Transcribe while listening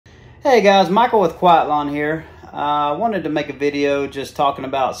Hey guys, Michael with Quiet Lawn here. I wanted to make a video just talking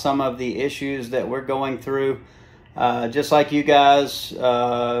about some of the issues that we're going through. Just like you guys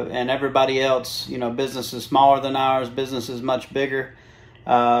and everybody else, you know, business is smaller than ours, business is much bigger.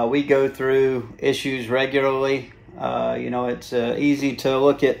 We go through issues regularly. It's easy to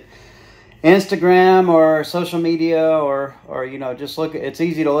look at Instagram or social media or it's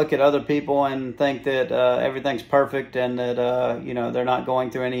easy to look at other people and think that everything's perfect and that they're not going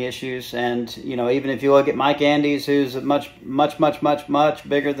through any issues. And even if you look at Mike Andes, who's much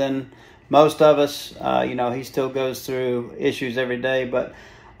bigger than most of us, he still goes through issues every day. But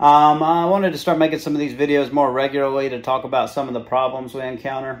I wanted to start making some of these videos more regularly to talk about some of the problems we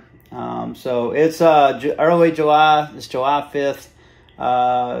encounter. So it's early July. It's July 5th.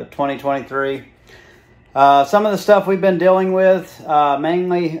 2023. Some of the stuff we've been dealing with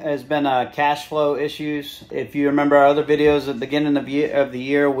mainly has been cash flow issues. If you remember our other videos at the beginning of the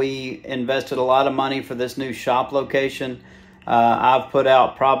year, we invested a lot of money for this new shop location. I've put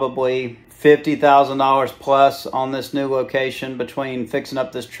out probably $50,000 plus on this new location between fixing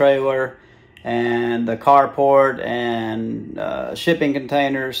up this trailer and the carport and shipping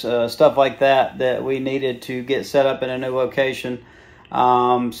containers, stuff like that we needed to get set up in a new location.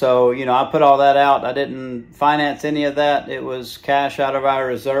 I put all that out. I didn't finance any of that. It was cash out of our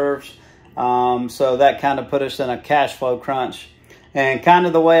reserves. So that kind of put us in a cash flow crunch. And kind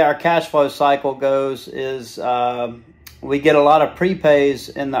of the way our cash flow cycle goes is we get a lot of prepays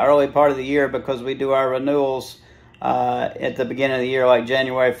in the early part of the year because we do our renewals at the beginning of the year, like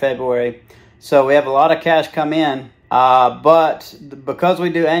January, February. So we have a lot of cash come in. But because we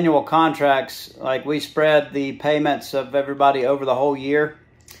do annual contracts, like we spread the payments of everybody over the whole year,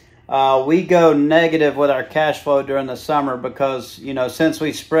 we go negative with our cash flow during the summer because, since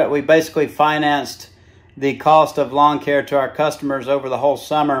we basically financed the cost of lawn care to our customers over the whole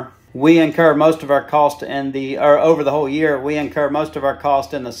summer. We incur most of our cost over the whole year. We incur most of our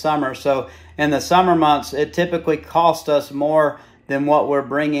cost in the summer. So in the summer months, it typically costs us more than what we're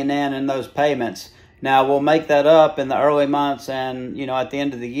bringing in those payments. Now, we'll make that up in the early months and, at the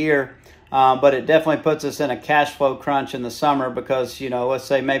end of the year, but it definitely puts us in a cash flow crunch in the summer because, let's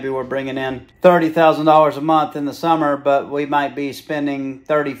say maybe we're bringing in $30,000 a month in the summer, but we might be spending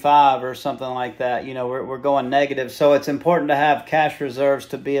 $35,000 or something like that. We're going negative. So it's important to have cash reserves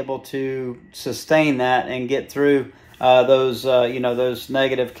to be able to sustain that and get through those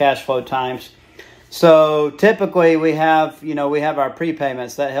negative cash flow times. So typically we have our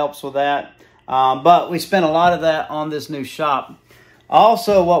prepayments. That helps with that. But we spent a lot of that on this new shop.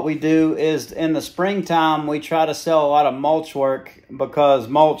 Also, what we do is in the springtime, we try to sell a lot of mulch work because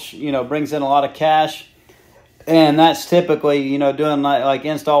mulch, brings in a lot of cash. And that's typically, doing like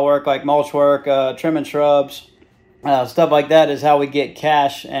install work, like mulch work, trimming shrubs, stuff like that is how we get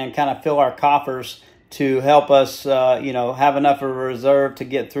cash and kind of fill our coffers to help us, have enough of a reserve to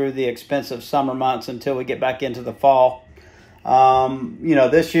get through the expensive summer months until we get back into the fall.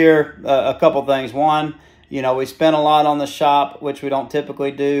 This year, a couple things. One, we spent a lot on the shop, which we don't typically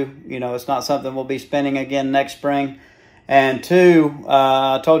do. It's not something we'll be spending again next spring. And two,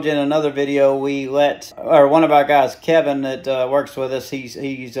 I told you in another video, one of our guys, Kevin, that works with us, he's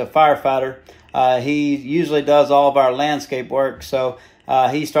a firefighter. He usually does all of our landscape work. So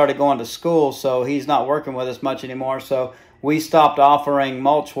he started going to school, so he's not working with us much anymore. So we stopped offering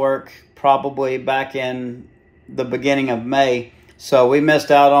mulch work probably back in the beginning of May. So we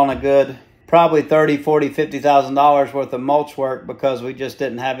missed out on a good probably $30,000, $40,000, $50,000 worth of mulch work because we just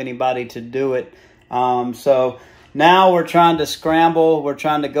didn't have anybody to do it. So now we're trying to scramble. We're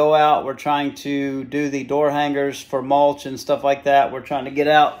trying to go out. We're trying to do the door hangers for mulch and stuff like that. We're trying to get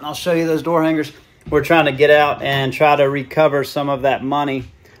out, and I'll show you those door hangers. We're trying to get out and try to recover some of that money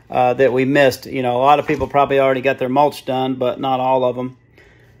that we missed. A lot of people probably already got their mulch done, but not all of them.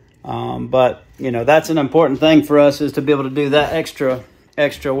 But that's an important thing for us, is to be able to do that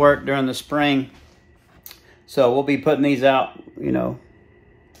extra work during the spring. So we'll be putting these out,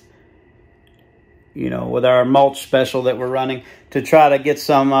 with our mulch special that we're running to try to get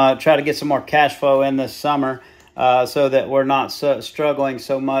some more cash flow in this summer, so that we're not struggling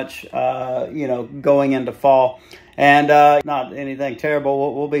so much, going into fall. And not anything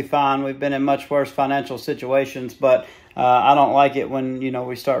terrible. We'll be fine. We've been in much worse financial situations, but I don't like it when,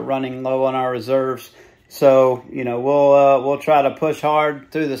 we start running low on our reserves. So, we'll try to push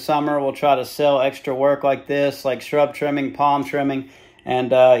hard through the summer. We'll try to sell extra work like this, like shrub trimming, palm trimming, and,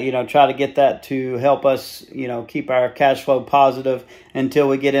 try to get that to help us, keep our cash flow positive until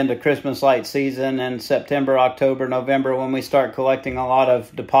we get into Christmas light season in September, October, November, when we start collecting a lot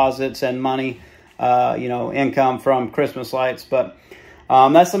of deposits and money, income from Christmas lights. But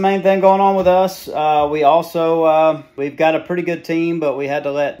That's the main thing going on with us. We also, we've got a pretty good team, but we had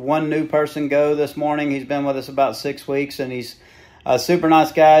to let one new person go this morning. He's been with us about 6 weeks, and he's a super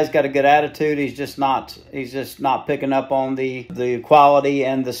nice guy. He's got a good attitude. He's just not picking up on the quality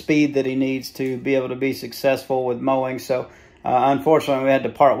and the speed that he needs to be able to be successful with mowing. So unfortunately, we had to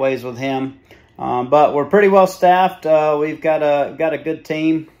part ways with him. But we're pretty well staffed. We've got a good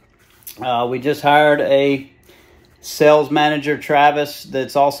team. We just hired a sales manager, Travis,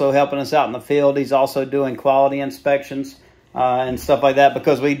 that's also helping us out in the field. He's also doing quality inspections and stuff like that,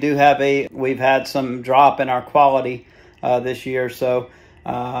 because we've had some drop in our quality this year. So,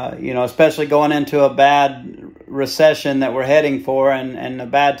 especially going into a bad recession that we're heading for, and the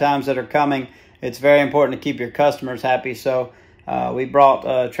bad times that are coming, it's very important to keep your customers happy. So we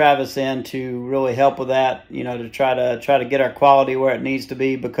brought Travis in to really help with that, to try to get our quality where it needs to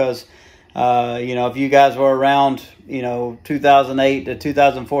be, because if you guys were around, 2008 to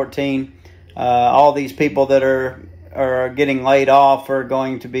 2014, all these people that are getting laid off are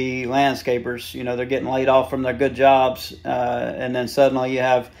going to be landscapers. They're getting laid off from their good jobs, and then suddenly you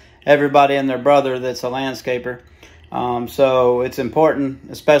have everybody and their brother that's a landscaper. So it's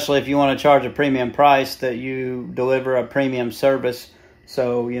important, especially if you want to charge a premium price, that you deliver a premium service.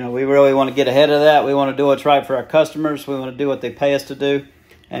 So, we really want to get ahead of that. We want to do what's right for our customers. We want to do what they pay us to do.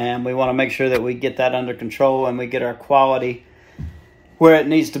 And we want to make sure that we get that under control and we get our quality where it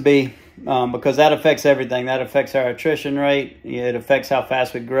needs to be, because that affects everything. That affects our attrition rate. It affects how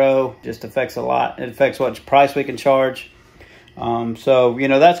fast we grow. It just affects a lot. It affects what price we can charge. So,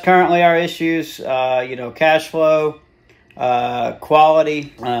 that's currently our issues. Cash flow,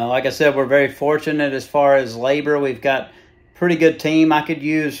 quality. Like I said, we're very fortunate as far as labor. We've got pretty good team. I could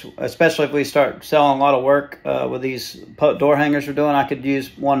use, especially if we start selling a lot of work with these door hangers we're doing, I could use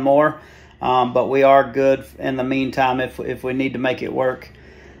one more. But we are good in the meantime if we need to make it work.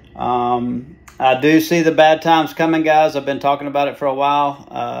 I do see the bad times coming, guys. I've been talking about it for a while.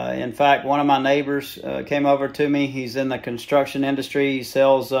 In fact, one of my neighbors came over to me. He's in the construction industry. He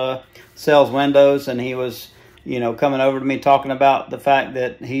sells windows, and he was coming over to me talking about the fact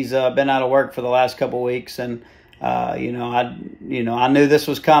that he's been out of work for the last couple of weeks. And I knew this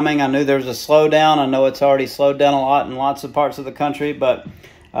was coming. I knew there was a slowdown. I know it's already slowed down a lot in lots of parts of the country, but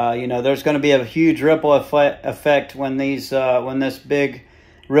there's going to be a huge ripple effect when this big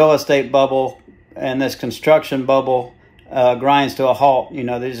real estate bubble and this construction bubble grinds to a halt.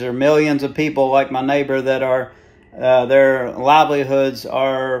 These are millions of people like my neighbor that are their livelihoods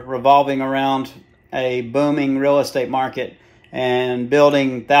are revolving around a booming real estate market and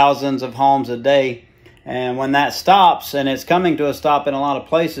building thousands of homes a day. And when that stops, and it's coming to a stop in a lot of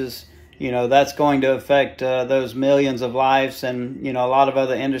places, that's going to affect those millions of lives, and, a lot of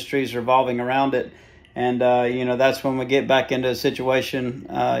other industries revolving around it. And, that's when we get back into a situation,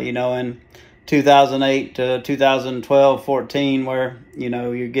 in 2008 to 2012, 14, where,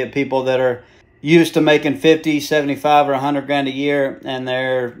 you get people that are used to making 50, 75, or 100 grand a year, and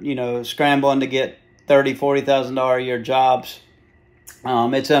they're, scrambling to get $30,000, $40,000 a year jobs.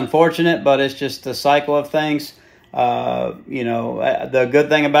 It's unfortunate, but it's just the cycle of things. The good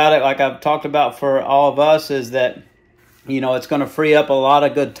thing about it, like I've talked about for all of us, is that, it's going to free up a lot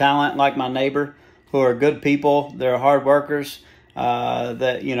of good talent like my neighbor, who are good people. They're hard workers, but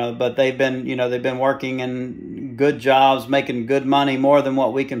they've been working in good jobs, making good money, more than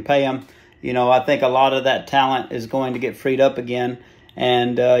what we can pay them. I think a lot of that talent is going to get freed up again.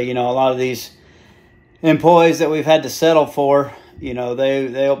 And, a lot of these employees that we've had to settle for,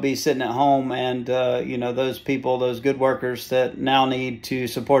 they'll be sitting at home, and, those people, those good workers that now need to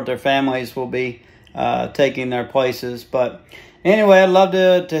support their families, will be taking their places. But anyway, I'd love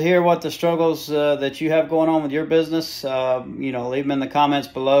to hear what the struggles that you have going on with your business. Leave them in the comments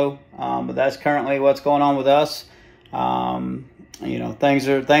below. But that's currently what's going on with us. Things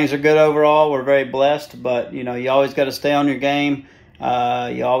are good overall. We're very blessed, but, you always got to stay on your game.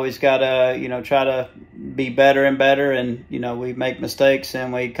 You always got to, try to be better and better. And, we make mistakes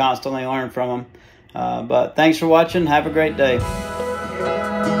and we constantly learn from them. But thanks for watching. Have a great day.